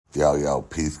Yo,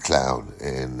 Peace Clown,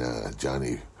 and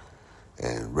Johnny,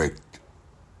 and Rick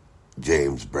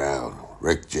James Brown.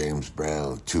 Rick James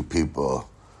Brown, two people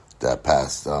that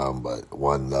passed on, but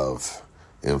one love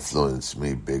influenced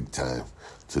me big time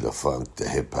to the funk, the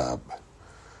hip hop.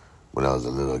 When I was a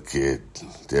little kid,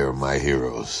 they were my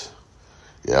heroes.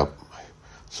 Yep.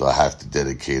 So I have to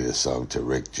dedicate a song to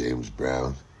Rick James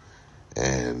Brown.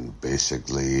 And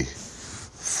basically,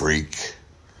 freek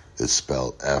is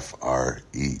spelled Freek,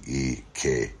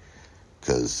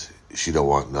 because she don't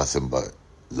want nothing but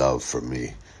love from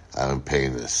me. I ain't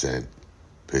paying a cent.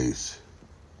 Peace.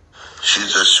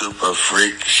 She's a super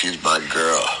freak. She's my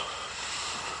girl.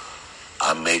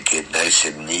 I make it nice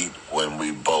and neat when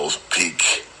we both peak.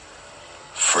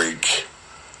 Freak.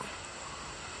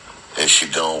 And she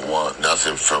don't want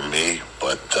nothing from me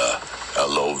but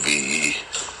LOVE.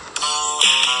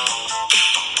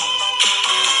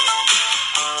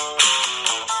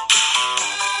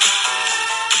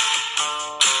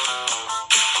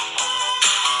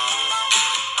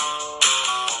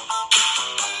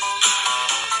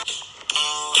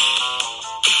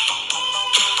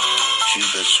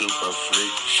 She's a super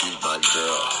freak, she's my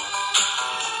girl.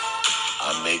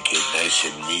 I make it nice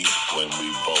and neat when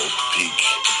we both peak.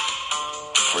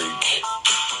 Freak.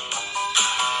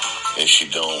 And she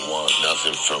don't want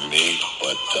nothing from me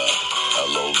but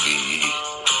LOVE.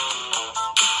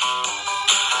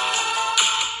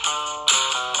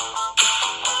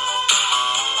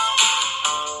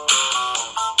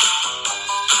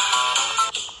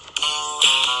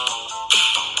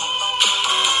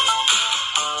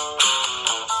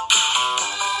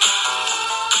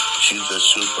 She's a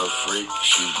super freak,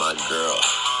 she's my girl.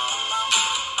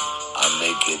 I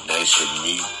make it nice and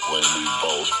neat when we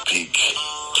both peak.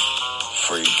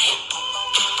 Freak.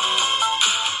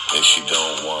 And she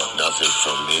don't want nothing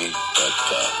from me but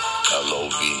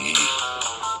LOVE.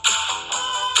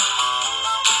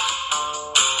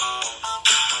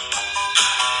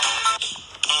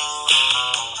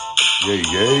 Yeah.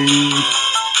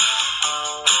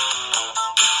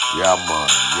 Yeah, man.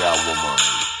 Yeah, woman.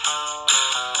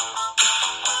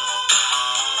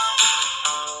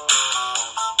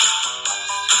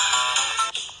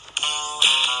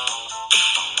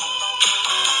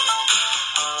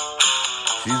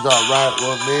 She's alright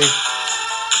with me.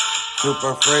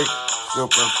 Super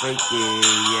freaky,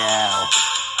 yeah.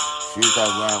 She's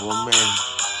alright with me.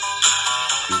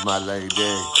 She's my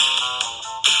lady.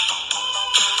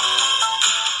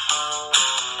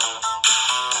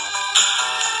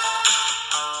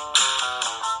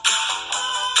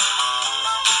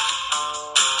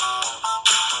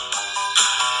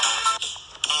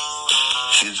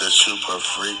 She's a super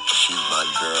freak, she's my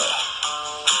girl.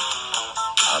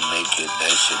 I make it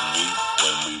nice and neat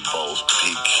when we both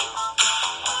peak.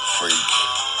 Freak.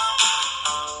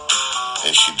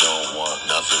 And she don't want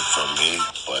nothing from me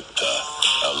but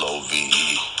LOVE.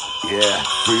 Yeah,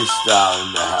 freestyle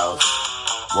in the house.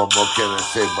 What more can I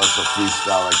say but to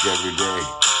freestyle like every day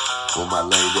with my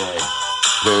lady?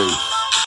 Peace.